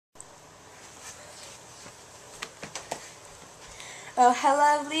Oh, how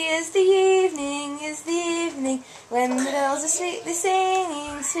lovely is the evening, when the bells are sweetly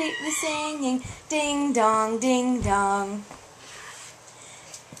singing, ding dong, ding dong.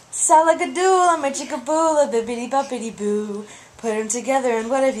 Salagadoola, machicaboola, bibbidi boppidi boo. Put 'em together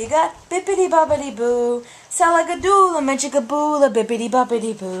and what have you got? Bippity boppity boo. Salagadoola, machicaboola, bibbidi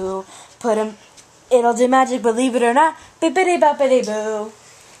boppidi boo. Put 'em, it'll do magic, believe it or not. Bippity boppity boo.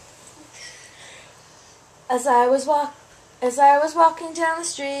 As I was walking down the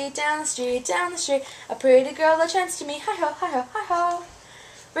street, a pretty girl that chanced to me, hi-ho, hi-ho, hi-ho.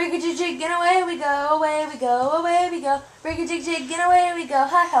 Rig-a-jig-jig and away we go, away we go, away we go. Rig-a-jig-jig and away we go,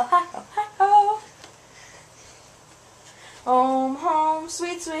 hi-ho, hi-ho, hi-ho. Home, home,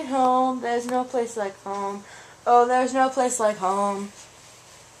 sweet, sweet home, there's no place like home. Oh, there's no place like home.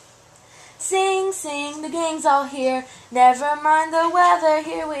 Sing, sing, the gang's all here, never mind the weather,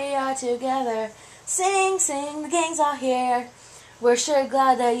 here we are together. Sing, sing, the gang's all here, we're sure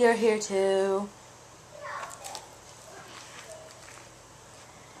glad that you're here too.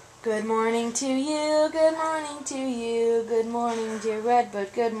 Good morning to you, good morning to you, good morning dear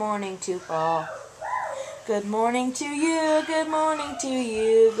Redbud, good morning to fall. Good morning to you, good morning to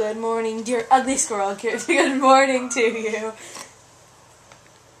you, good morning dear ugly squirrel kid, good morning to you.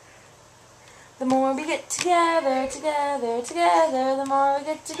 The more we get together, the more we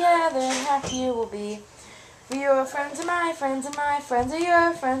get together, the happier we'll be. Your friends are my friends, and my friends are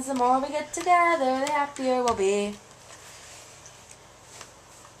your friends. The more we get together, the happier we'll be.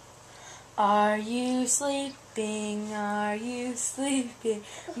 Are you sleeping? Are you sleeping?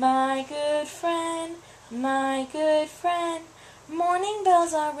 My good friend, my good friend. Morning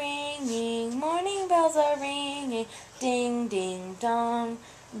bells are ringing, morning bells are ringing. Ding, ding, dong.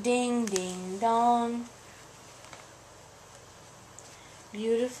 Ding, ding, dong.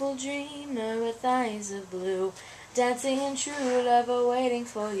 Beautiful dreamer with eyes of blue, dancing in true love awaiting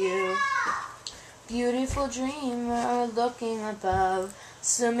for you. Beautiful dreamer looking above,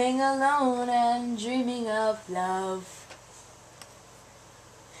 swimming alone and dreaming of love.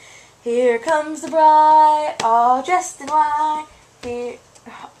 Here comes the bride, all dressed in white. Here,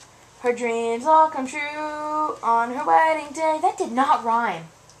 her dreams all come true on her wedding day. That did not rhyme.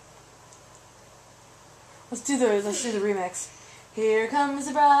 Let's do the remix. Here comes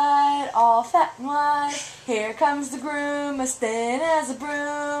the bride, all fat and white. Here comes the groom, as thin as a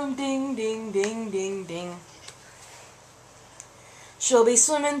broom. Ding, ding, ding, ding, ding. She'll be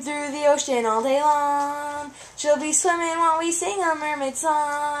swimming through the ocean all day long. She'll be swimming while we sing a mermaid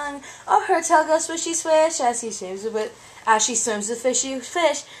song. Oh, her tail goes swishy swish as she swims with fishy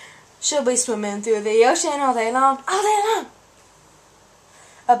fish. She'll be swimming through the ocean all day long, all day long.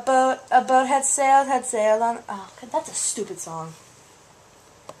 A boat had sailed on. Oh, that's a stupid song.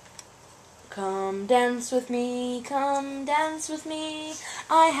 Come dance with me, come dance with me.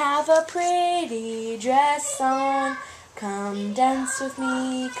 I have a pretty dress on. Come dance with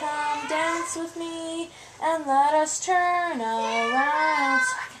me, and let us turn around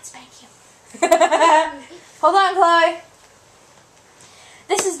so I can spank you. Hold on, Chloe.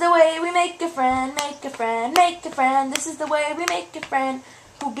 This is the way we make a friend, make a friend, make a friend. This is the way we make a friend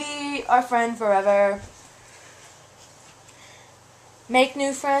who'll be our friend forever. Make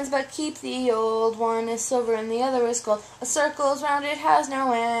new friends, but keep the old. One is silver and the other is gold. A circle's round, it has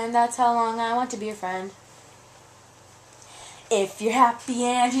no end. That's how long I want to be your friend. If you're happy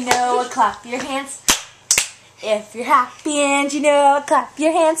and you know it, clap your hands. If you're happy and you know it, clap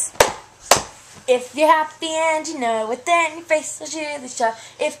your hands. If you're happy and you know it, then your face will surely show.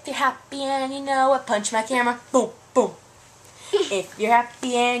 If you're happy and you know it, punch my camera. Boom, boom. If you're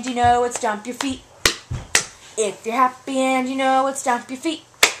happy and you know it, stomp your feet. If you're happy and you know it, stomp your feet.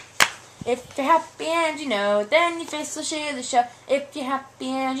 If you're happy and you know it, then your face will surely show. If you're happy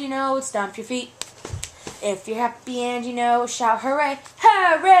and you know it, stomp your feet. If you're happy and you know it, shout hooray,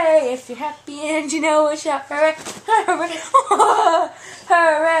 hooray. If you're happy and you know it, shout hooray, hooray,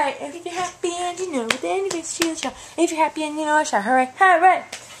 hooray. If you're happy and you know it, then your face will surely show. If you're happy and you know it, shout hooray, hooray.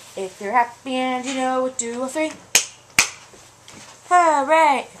 If you're happy and you know it, do a three.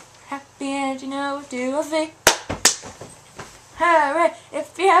 Hooray! Happy and you know it, do a three. Hooray!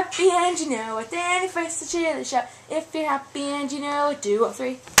 If you're happy and you know it, then your face will surely show. If you're happy and you know it, do a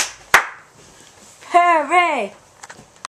three. Hooray!